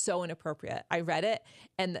was so inappropriate. I read it,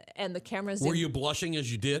 and the camera zoomed. Were you blushing as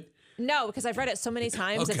you did? No, because I've read it so many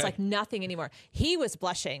times. Okay. It's like nothing anymore. He was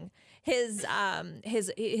blushing. His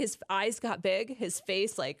eyes got big. His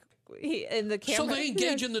face, in the camera. So they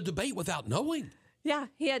engage in the debate without knowing. Yeah,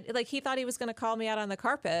 he thought he was going to call me out on the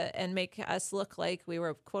carpet and make us look like we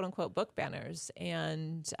were quote unquote book banners,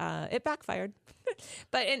 and it backfired.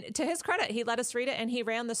 But to his credit, he let us read it, and he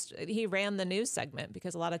ran the news segment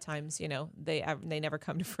because a lot of times they never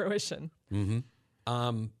come to fruition.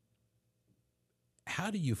 Mm-hmm.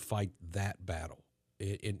 How do you fight that battle?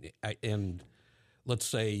 And let's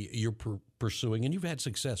say you're pursuing, and you've had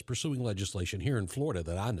success pursuing legislation here in Florida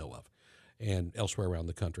that I know of, and elsewhere around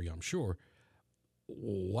the country, I'm sure.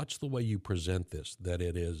 what's the way you present this, that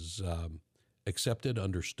it is accepted,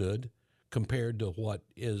 understood, compared to what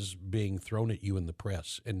is being thrown at you in the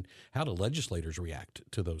press? And how do legislators react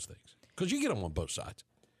to those things? Because you get them on both sides.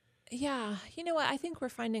 Yeah. You know what? I think we're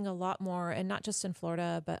finding a lot more, and not just in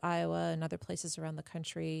Florida, but Iowa and other places around the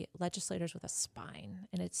country, legislators with a spine.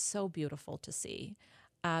 And it's so beautiful to see.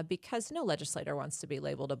 Because no legislator wants to be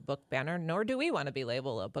labeled a book banner, nor do we want to be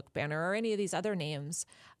labeled a book banner or any of these other names.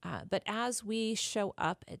 But as we show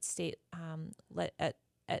up at state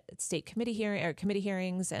state committee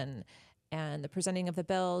hearings and the presenting of the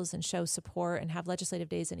bills and show support and have legislative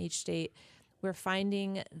days in each state, we're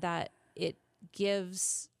finding that it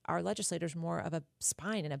gives our legislators more of a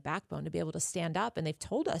spine and a backbone to be able to stand up, and they've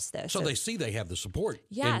told us this. So they see they have the support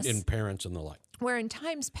in parents and the like. Where in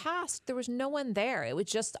times past, there was no one there. It was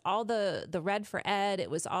just all the Red for Ed. It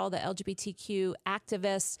was all the LGBTQ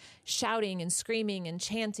activists shouting and screaming and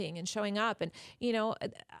chanting and showing up. And, you know,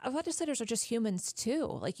 legislators are just humans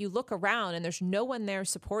too. Like, you look around and there's no one there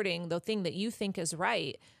supporting the thing that you think is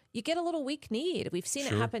right. You get a little weak-kneed. We've seen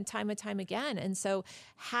it happen time and time again. And so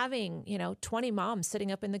having, 20 moms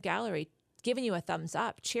sitting up in the gallery, giving you a thumbs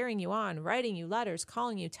up, cheering you on, writing you letters,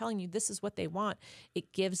 calling you, telling you this is what they want,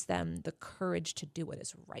 it gives them the courage to do what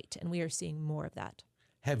is right. And we are seeing more of that.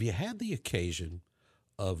 Have you had the occasion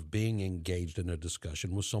of being engaged in a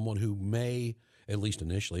discussion with someone who may, at least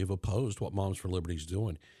initially, have opposed what Moms for Liberty is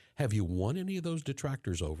doing? Have you won any of those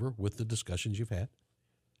detractors over with the discussions you've had?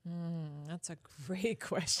 That's a great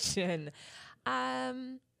question. I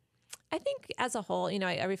think as a whole,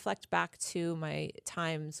 I reflect back to my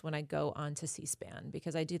times when I go on to C-SPAN,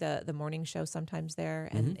 because I do the morning show sometimes there,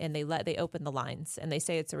 and they open the lines and they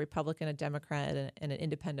say it's a Republican, a Democrat, and an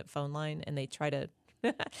independent phone line, and they try to.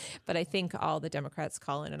 But I think all the Democrats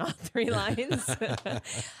call in on all three lines.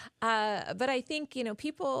 But I think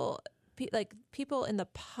people in the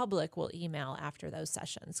public will email after those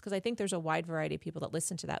sessions, because I think there's a wide variety of people that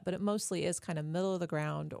listen to that, but it mostly is kind of middle of the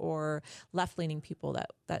ground or left-leaning people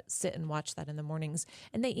that sit and watch that in the mornings,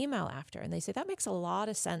 and they email after and they say, that makes a lot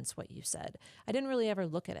of sense what you said. I didn't really ever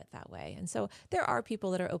look at it that way. And so there are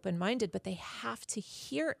people that are open-minded, but they have to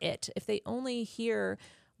hear it. If they only hear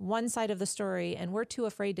one side of the story and we're too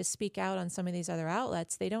afraid to speak out on some of these other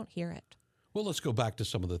outlets, they don't hear it. Well, let's go back to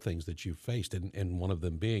some of the things that you've faced, and one of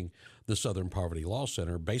them being the Southern Poverty Law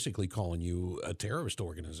Center basically calling you a terrorist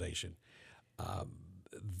organization.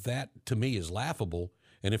 That, to me, is laughable,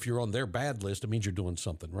 and if you're on their bad list, it means you're doing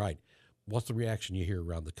something right. What's the reaction you hear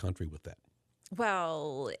around the country with that?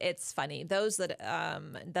 Well, it's funny. Those that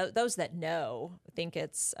know think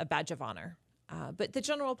it's a badge of honor, but the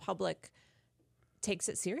general public takes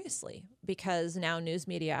it seriously, because now news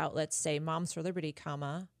media outlets say Moms for Liberty,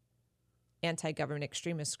 anti-government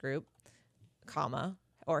extremist group,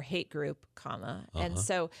 or hate group, And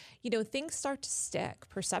so, things start to stick.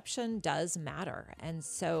 Perception does matter. And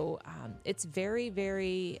so it's very,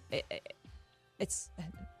 very, it's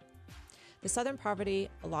the Southern Poverty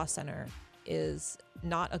Law Center is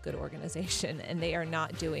not a good organization, and they are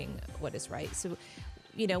not doing what is right. So,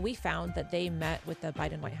 we found that they met with the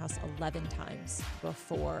Biden White House 11 times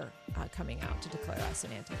before coming out to declare us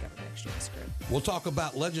an anti-government extremist group. We'll talk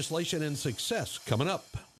about legislation and success coming up.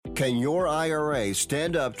 Can your IRA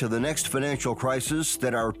stand up to the next financial crisis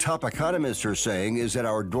that our top economists are saying is at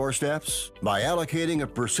our doorsteps? By allocating a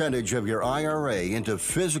percentage of your IRA into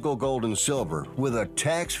physical gold and silver with a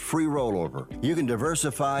tax-free rollover, you can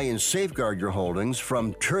diversify and safeguard your holdings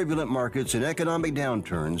from turbulent markets and economic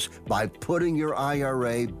downturns by putting your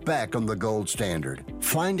IRA back on the gold standard.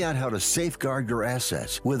 Find out how to safeguard your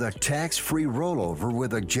assets with a tax-free rollover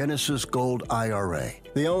with a Genesis Gold IRA,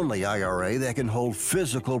 the only IRA that can hold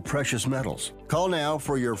physical precious metals. Call now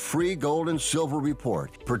for your free gold and silver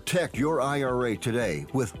report. Protect your IRA today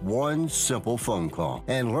with one simple phone call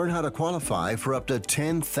and learn how to qualify for up to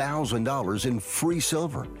 $10,000 in free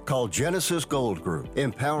silver. Call Genesis Gold Group,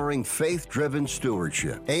 empowering faith-driven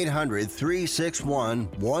stewardship.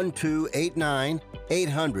 800-361-1289.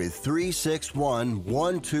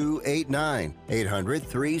 800-361-1289.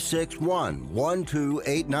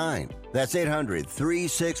 800-361-1289. That's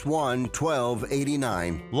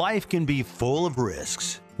 800-361-1289. Life can be full of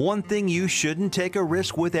risks. One thing you shouldn't take a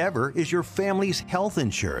risk with ever is your family's health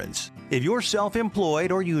insurance. If you're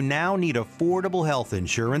self-employed or you now need affordable health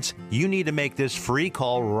insurance, you need to make this free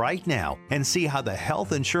call right now and see how the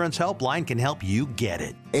Health Insurance Helpline can help you get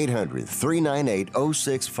it.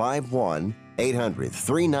 800-398-0651.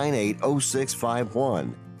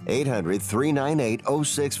 800-398-0651.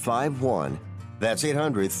 800-398-0651. That's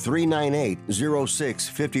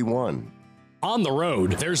 800-398-0651. On the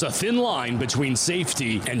road, there's a thin line between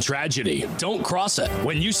safety and tragedy. Don't cross it.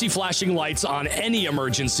 When you see flashing lights on any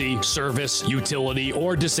emergency, service, utility,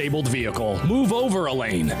 or disabled vehicle, move over a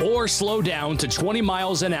lane or slow down to 20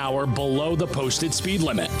 miles an hour below the posted speed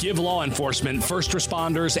limit. Give law enforcement, first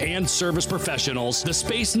responders, and service professionals the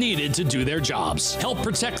space needed to do their jobs. Help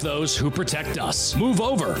protect those who protect us. Move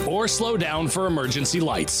over or slow down for emergency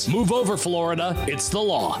lights. Move over, Florida. It's the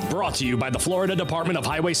law. Brought to you by the Florida Department of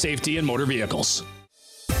Highway Safety and Motor Vehicles.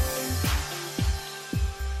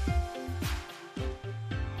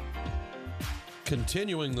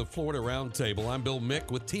 Continuing the Florida Roundtable, I'm Bill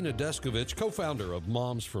Mick with Tina Deskovich, co-founder of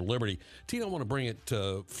Moms for Liberty. Tina, I want to bring it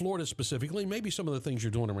to Florida specifically, maybe some of the things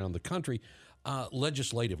you're doing around the country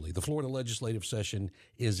legislatively. The Florida legislative session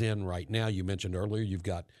is in right now. You mentioned earlier you've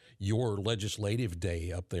got your legislative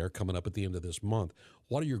day up there coming up at the end of this month.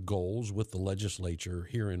 What are your goals with the legislature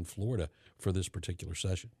here in Florida for this particular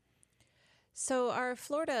session? So our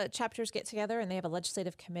Florida chapters get together and they have a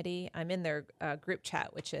legislative committee. I'm in their group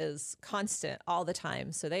chat, which is constant all the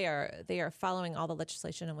time. So they are following all the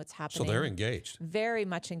legislation and what's happening. So they're engaged. Very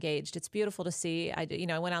much engaged. It's beautiful to see. I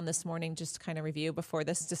went on this morning just to kind of review before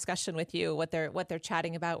this discussion with you what they're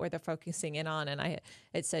chatting about, where they're focusing in on, and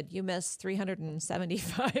it said you missed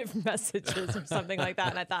 375 messages or something like that,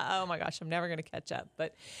 and I thought, oh my gosh, I'm never going to catch up.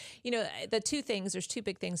 But there's two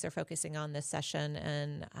big things they're focusing on this session,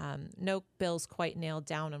 and no bill's quite nailed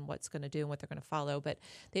down on what's going to do and what they're going to follow, but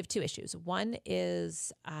they have two issues. One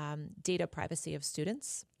is data privacy of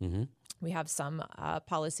students. Mm-hmm. We have some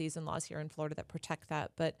policies and laws here in Florida that protect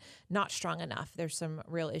that, but not strong enough. There's some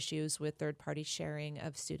real issues with third-party sharing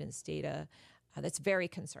of students' data that's very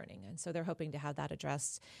concerning, and so they're hoping to have that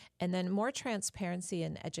addressed. And then more transparency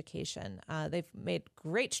in education. They've made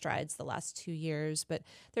great strides the last 2 years, but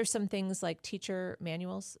there's some things like teacher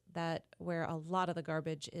manuals where a lot of the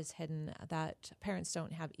garbage is hidden that parents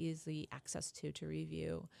don't have easy access to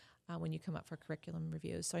review when you come up for curriculum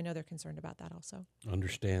reviews. So I know they're concerned about that also.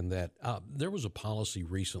 Understand that. There was a policy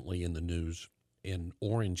recently in the news in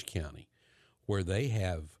Orange County where they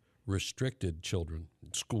have restricted children,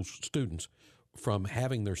 school students, from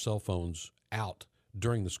having their cell phones out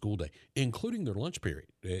during the school day, including their lunch period.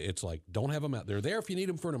 It's like, don't have them out. They're there if you need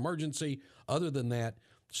them for an emergency. Other than that,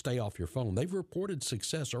 stay off your phone. They've reported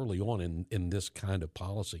success early on in this kind of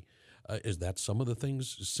policy. Is that some of the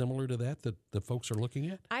things similar to that the folks are looking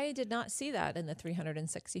at? I did not see that in the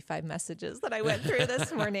 365 messages that I went through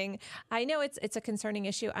this morning. I know it's a concerning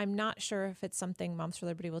issue. I'm not sure if it's something Moms for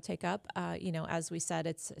Liberty will take up. As we said,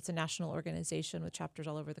 it's a national organization with chapters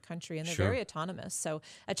all over the country, and they're very autonomous. So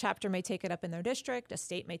a chapter may take it up in their district, a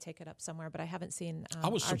state may take it up somewhere, but I haven't seen. I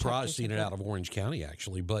was surprised seeing it out of Orange County,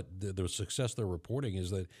 actually, but the success they're reporting is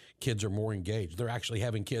that kids are more engaged. They're actually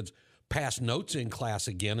having kids pass notes in class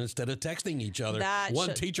again instead of texting each other.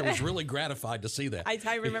 One teacher was really gratified to see that.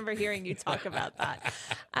 I remember hearing you talk about that.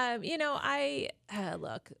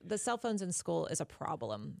 Look, the cell phones in school is a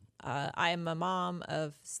problem. I am a mom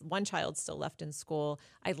of one child still left in school.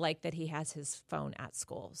 I like that he has his phone at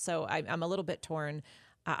school. So I'm a little bit torn.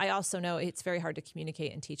 I also know it's very hard to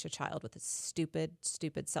communicate and teach a child with a stupid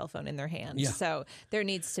cell phone in their hand. Yeah. So there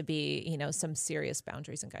needs to be, some serious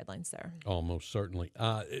boundaries and guidelines there. Oh, most certainly.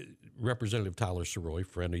 Representative Tyler Soroy,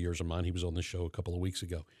 friend of yours and mine, he was on the show a couple of weeks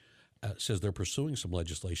ago, says they're pursuing some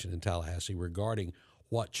legislation in Tallahassee regarding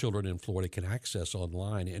what children in Florida can access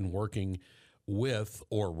online and working with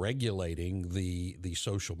or regulating the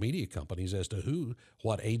social media companies as to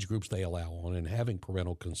what age groups they allow on and having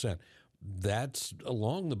parental consent. That's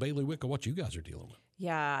along the bailiwick of what you guys are dealing with.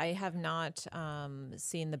 Yeah, I have not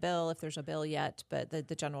seen the bill, if there's a bill yet, but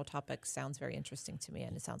the general topic sounds very interesting to me,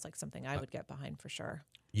 and it sounds like something I would get behind for sure.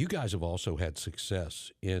 You guys have also had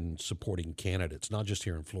success in supporting candidates, not just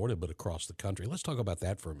here in Florida, but across the country. Let's talk about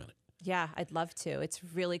that for a minute. Yeah, I'd love to. It's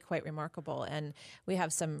really quite remarkable. And we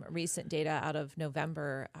have some recent data out of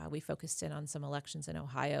November. We focused in on some elections in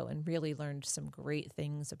Ohio and really learned some great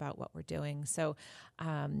things about what we're doing. So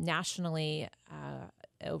nationally,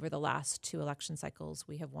 over the last 2 election cycles,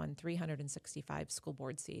 we have won 365 school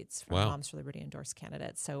board seats from Moms for Liberty endorsed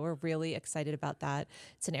candidates. So we're really excited about that.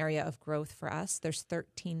 It's an area of growth for us. There's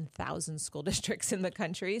 13,000 school districts in the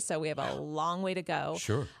country, so we have a long way to go.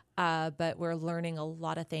 Sure. But we're learning a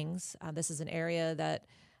lot of things. This is an area that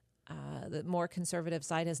the more conservative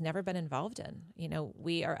side has never been involved in.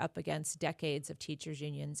 We are up against decades of teachers'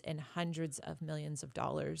 unions and hundreds of millions of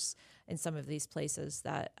dollars in some of these places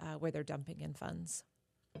where they're dumping in funds.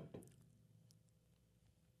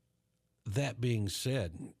 That being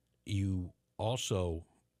said, you also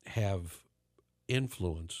have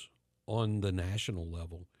influence on the national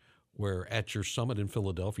level where at your summit in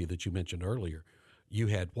Philadelphia that you mentioned earlier, you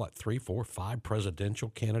had, 3, 4, 5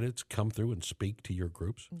 presidential candidates come through and speak to your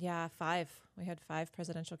groups? Yeah, 5. We had 5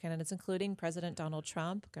 presidential candidates, including President Donald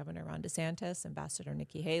Trump, Governor Ron DeSantis, Ambassador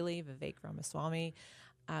Nikki Haley, Vivek Ramaswamy,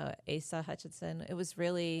 Asa Hutchinson. It was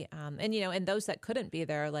really, and those that couldn't be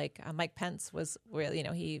there, like Mike Pence was really,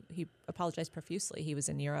 he apologized profusely. He was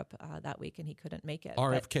in Europe that week and he couldn't make it.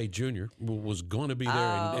 RFK Jr. was going to be there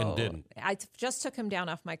and didn't. I just took him down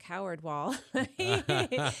off my coward wall.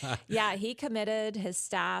 Yeah, he committed. His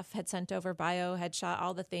staff had sent over bio, headshot,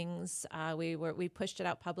 all the things. We pushed it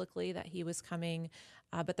out publicly that he was coming,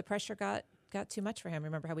 but the pressure got too much for him.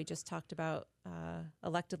 Remember how we just talked about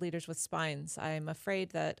elected leaders with spines? I'm afraid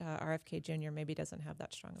that RFK Jr. maybe doesn't have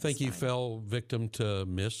that strong of a Think spine. he fell victim to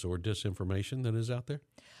mis or disinformation that is out there?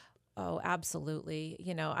 Oh, absolutely.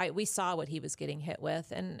 We saw what he was getting hit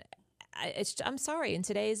with, and I'm sorry. In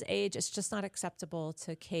today's age, it's just not acceptable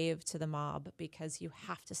to cave to the mob because you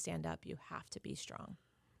have to stand up. You have to be strong.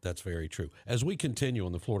 That's very true. As we continue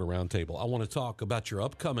on the Florida Roundtable, I want to talk about your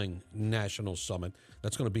upcoming national summit.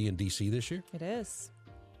 That's going to be in D.C. this year. It is.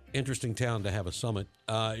 Interesting town to have a summit,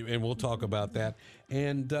 and we'll talk about that.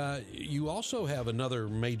 And you also have another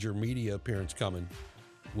major media appearance coming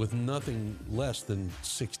with nothing less than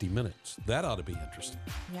 60 minutes. That ought to be interesting.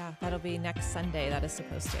 Yeah, that'll be next Sunday. That is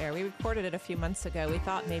supposed to air. We recorded it a few months ago. We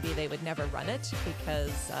thought maybe they would never run it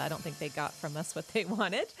because I don't think they got from us what they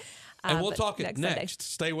wanted. And we'll talk it next next.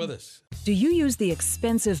 Stay with us. Do you use the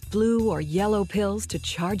expensive blue or yellow pills to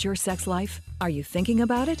charge your sex life? Are you thinking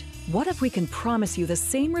about it? What if we can promise you the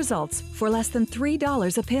same results for less than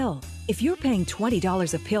 $3 a pill? If you're paying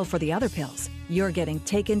 $20 a pill for the other pills, you're getting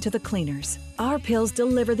taken to the cleaners. Our pills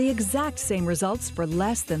deliver the exact same results for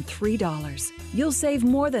less than $3. You'll save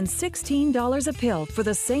more than $16 a pill for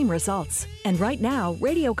the same results. And right now,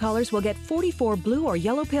 radio callers will get 44 blue or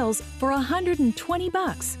yellow pills for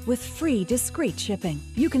 $120 with free discreet shipping.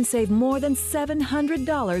 You can save more than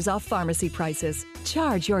 $700 off pharmacy prices.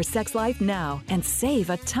 Charge your sex life now and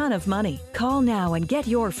save a ton of money. Call now and get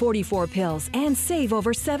your 44 pills and save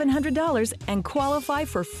over $700 and qualify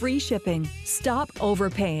for free shipping. Stop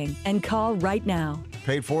overpaying and call right now.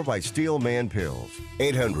 Paid for by Steel Man Pills.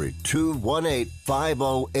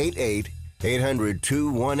 800-218-5088.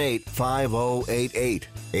 800-218-5088.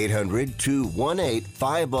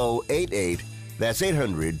 800-218-5088. That's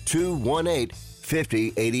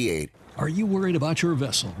 800-218-5088. Are you worried about your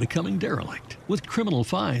vessel becoming derelict with criminal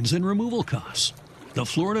fines and removal costs? The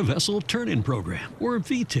Florida Vessel Turn-In Program, or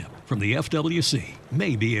VTIP, from the FWC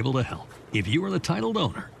may be able to help. If you are the titled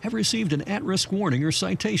owner, have received an at-risk warning or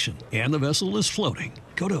citation, and the vessel is floating,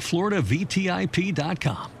 go to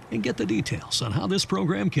floridavtip.com and get the details on how this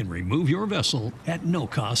program can remove your vessel at no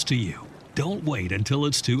cost to you. Don't wait until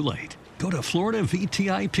it's too late. Go to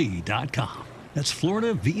floridavtip.com. That's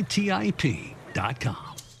floridavtip.com.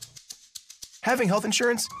 Having health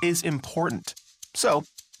insurance is important. So,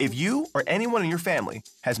 if you or anyone in your family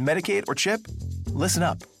has Medicaid or CHIP, listen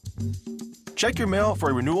up. Check your mail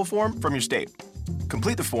for a renewal form from your state.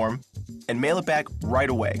 Complete the form and mail it back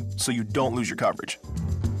right away so you don't lose your coverage.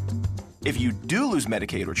 If you do lose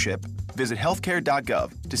Medicaid or CHIP, visit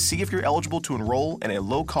healthcare.gov to see if you're eligible to enroll in a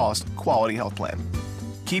low-cost, quality health plan.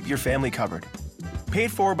 Keep your family covered.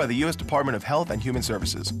 Paid for by the U.S. Department of Health and Human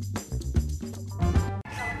Services.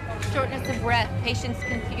 Shortness of breath, patient's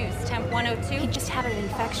confused, temp 102. He just had an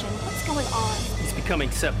infection. What's going on? He's becoming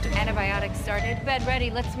septic. Antibiotics started. Bed ready,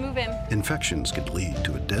 let's move him. Infections can lead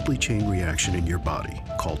to a deadly chain reaction in your body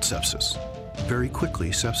called sepsis. Very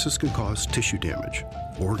quickly, sepsis can cause tissue damage,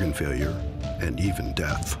 organ failure, and even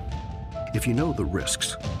death. If you know the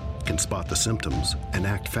risks, can spot the symptoms, and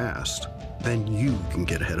act fast, then you can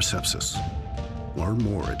get ahead of sepsis. Learn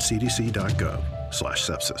more at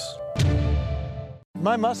cdc.gov/sepsis.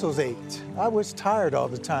 My muscles ached. I was tired all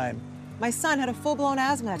the time. My son had a full-blown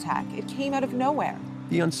asthma attack. It came out of nowhere.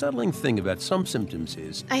 The unsettling thing about some symptoms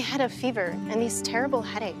is I had a fever and these terrible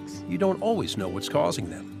headaches. you don't always know what's causing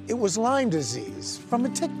them. It was Lyme disease from a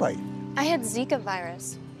tick bite. I had Zika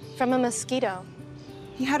virus from a mosquito.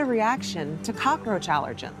 He had a reaction to cockroach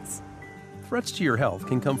allergens. Threats to your health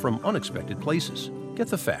can come from unexpected places. Get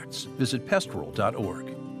the facts. Visit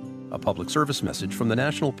pestworld.org. A public service message from the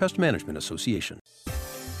National Pest Management Association.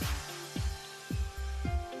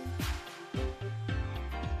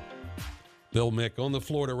 Bill Mick on the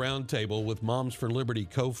Florida Roundtable with Moms for Liberty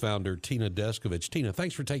co-founder Tina Deskovich. Tina,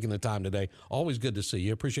 thanks for taking the time today. Always good to see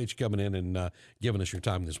you. Appreciate you coming in and giving us your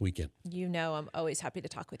time this weekend. You know I'm always happy to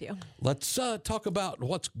talk with you. Let's talk about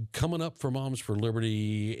what's coming up for Moms for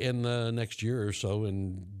Liberty in the next year or so,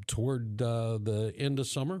 and toward the end of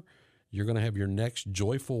summer. you're going to have your next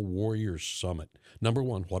Joyful Warriors Summit. Number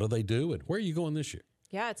one, what do they do, and where are you going this year?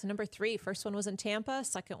 Yeah, it's number 3. First one was in Tampa.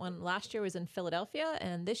 Second one last year was in Philadelphia.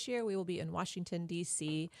 And this year we will be in Washington,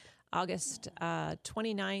 D.C., August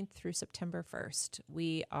 29th through September 1st.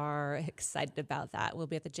 We are excited about that. We'll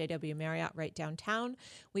be at the JW Marriott right downtown.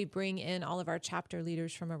 We bring in all of our chapter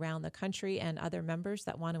leaders from around the country and other members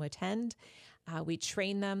that want to attend. We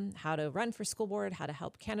train them how to run for school board, how to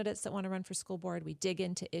help candidates that want to run for school board. We dig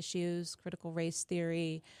into issues, critical race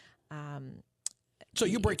theory. So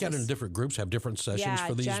you break out into different groups, have different sessions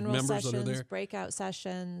for these members sessions, that are there? Breakout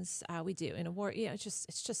sessions. We do in award.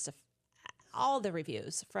 It's just all the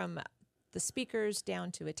reviews from the speakers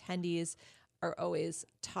down to attendees are always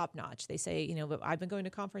top notch. They say, I've been going to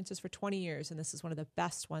conferences for 20 years, and this is one of the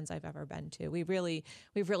best ones I've ever been to. We really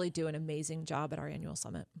do an amazing job at our annual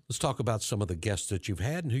summit. Let's talk about some of the guests that you've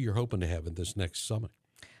had and who you're hoping to have at this next summit.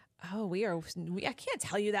 Oh, I can't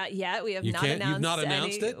tell you that yet. We have You've not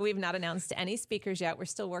announced it? We've not announced any speakers yet. We're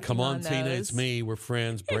still working Come on, those. Tina, it's me. We're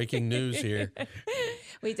friends. Breaking news here.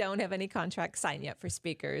 We don't have any contracts signed yet for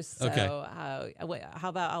speakers. So okay. How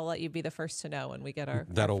about I'll let you be the first to know when we get our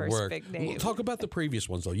That'll first work. big name. Talk about the previous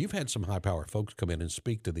ones, though. You've had some high-power folks come in and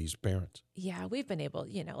speak to these parents. Yeah, we've been able,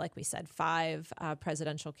 like we said, 5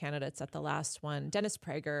 presidential candidates at the last one. Dennis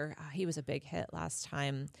Prager, he was a big hit last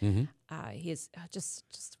time. Mm-hmm. He is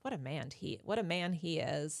just what a man he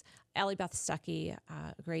is. Allie Beth Stuckey,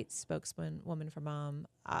 a great spokeswoman for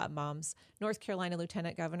moms. North Carolina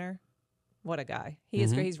Lieutenant Governor, what a guy. He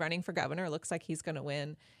is great. He's running for governor. Looks like he's going to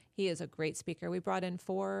win. He is a great speaker. We brought in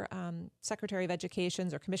 4 Secretary of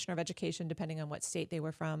Educations or Commissioner of Education, depending on what state they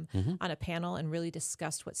were from, on a panel and really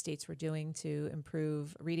discussed what states were doing to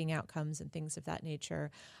improve reading outcomes and things of that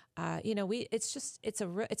nature. It's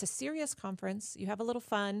a serious conference. You have a little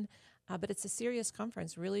fun. But it's a serious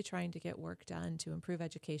conference, really trying to get work done to improve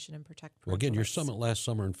education and protect. Well, again, your summit last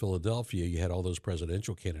summer in Philadelphia, you had all those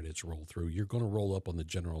presidential candidates roll through. You're going to roll up on the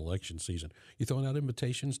general election season. You throwing out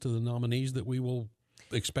invitations to the nominees that we will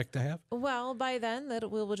expect to have? Well, by then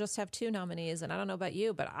we will just have 2 nominees, and I don't know about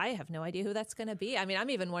you, but I have no idea who that's going to be. I mean, I'm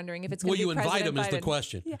even wondering if it's going to be Will you invite President them? Biden. Is the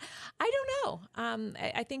question? Yeah, I don't know.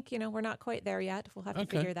 I think we're not quite there yet. We'll have to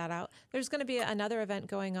figure that out. There's going to be another event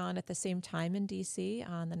going on at the same time in D.C.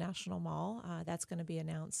 on the National Mall. That's going to be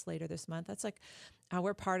announced later this month. That's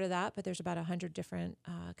we're part of that, but there's about 100 different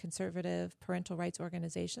conservative parental rights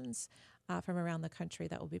organizations from around the country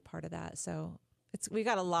that will be part of that. So. We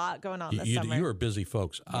got a lot going on this summer. You are busy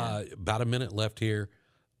folks. Yeah. About a minute left here.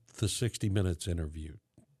 The 60 Minutes interview.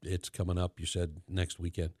 It's coming up, you said, next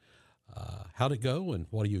weekend. How'd it go, and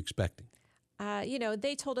what are you expecting?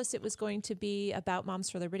 They told us it was going to be about Moms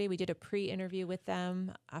for Liberty. We did a pre-interview with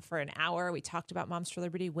them for an hour. We talked about Moms for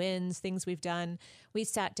Liberty wins, things we've done. We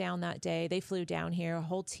sat down that day. They flew down here, a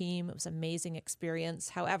whole team. It was an amazing experience.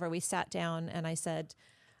 However, we sat down, and I said,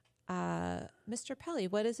 Mr. Pelley,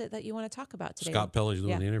 what is it that you want to talk about today? Scott Pelley's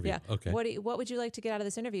doing the interview. Yeah. Okay. What would you like to get out of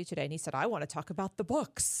this interview today? And he said, I want to talk about the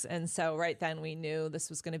books. And so right then we knew this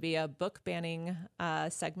was going to be a book banning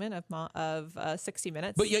segment of 60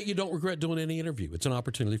 Minutes. But yet you don't regret doing any interview. It's an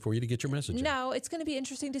opportunity for you to get your message out. No, it's going to be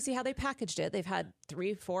interesting to see how they packaged it. They've had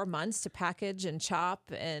 3-4 months to package and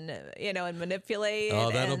chop and manipulate. Oh,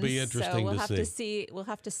 that'll be interesting to see. We'll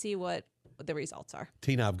have to see what the results are.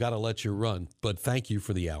 Tina, I've got to let you run, but thank you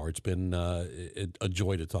for the hour. It's been a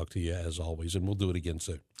joy to talk to you as always, and we'll do it again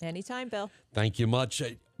soon. Anytime, Bill. Thank you much.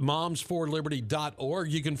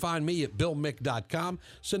 MomsForLiberty.org. You can find me at BillMick.com.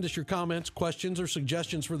 Send us your comments, questions, or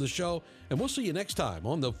suggestions for the show, and we'll see you next time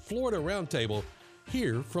on the Florida Roundtable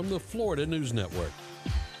here from the Florida News Network.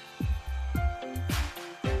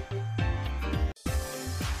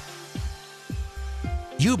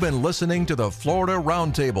 You've been listening to the Florida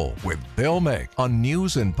Roundtable with Bill Mick, a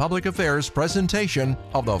news and public affairs presentation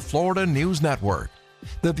of the Florida News Network.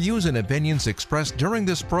 The views and opinions expressed during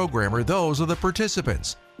this program are those of the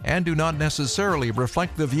participants and do not necessarily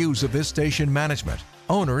reflect the views of this station management,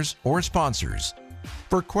 owners, or sponsors.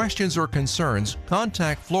 For questions or concerns,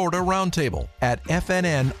 contact Florida Roundtable at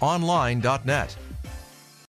fnnonline.net.